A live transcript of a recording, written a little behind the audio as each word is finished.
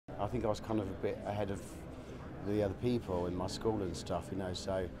I think I was kind of a bit ahead of the other people in my school and stuff, you know,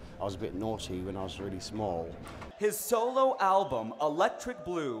 so I was a bit naughty when I was really small. His solo album, Electric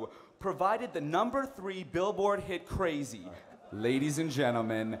Blue, provided the #3 Billboard hit Crazy. Ladies and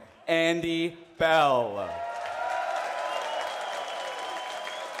gentlemen, Andy Bell.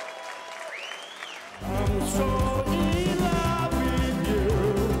 I'm so in love with you.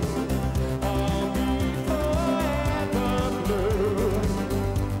 I'll be forever blue.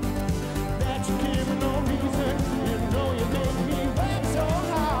 That you give me no reason. You know you make me work so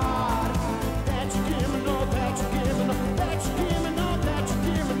hard. That you give me no, that you give me no, that you give me no, that you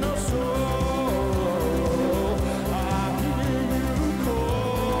give me no soul. I hear you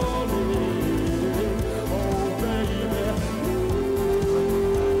calling. Oh baby.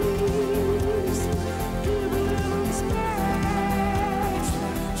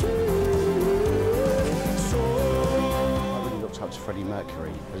 To Freddie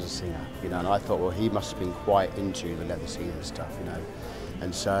Mercury as a singer, you know, and I thought, well, he must have been quite into the leather scene and stuff, you know,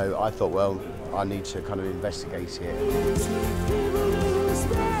 and so I thought, well, I need to kind of investigate it.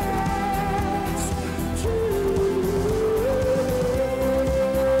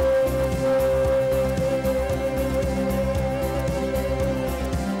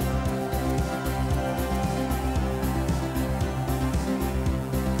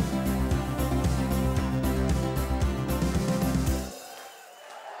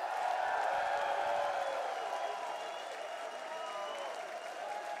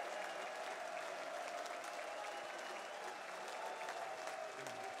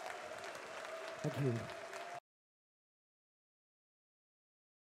 Thank you.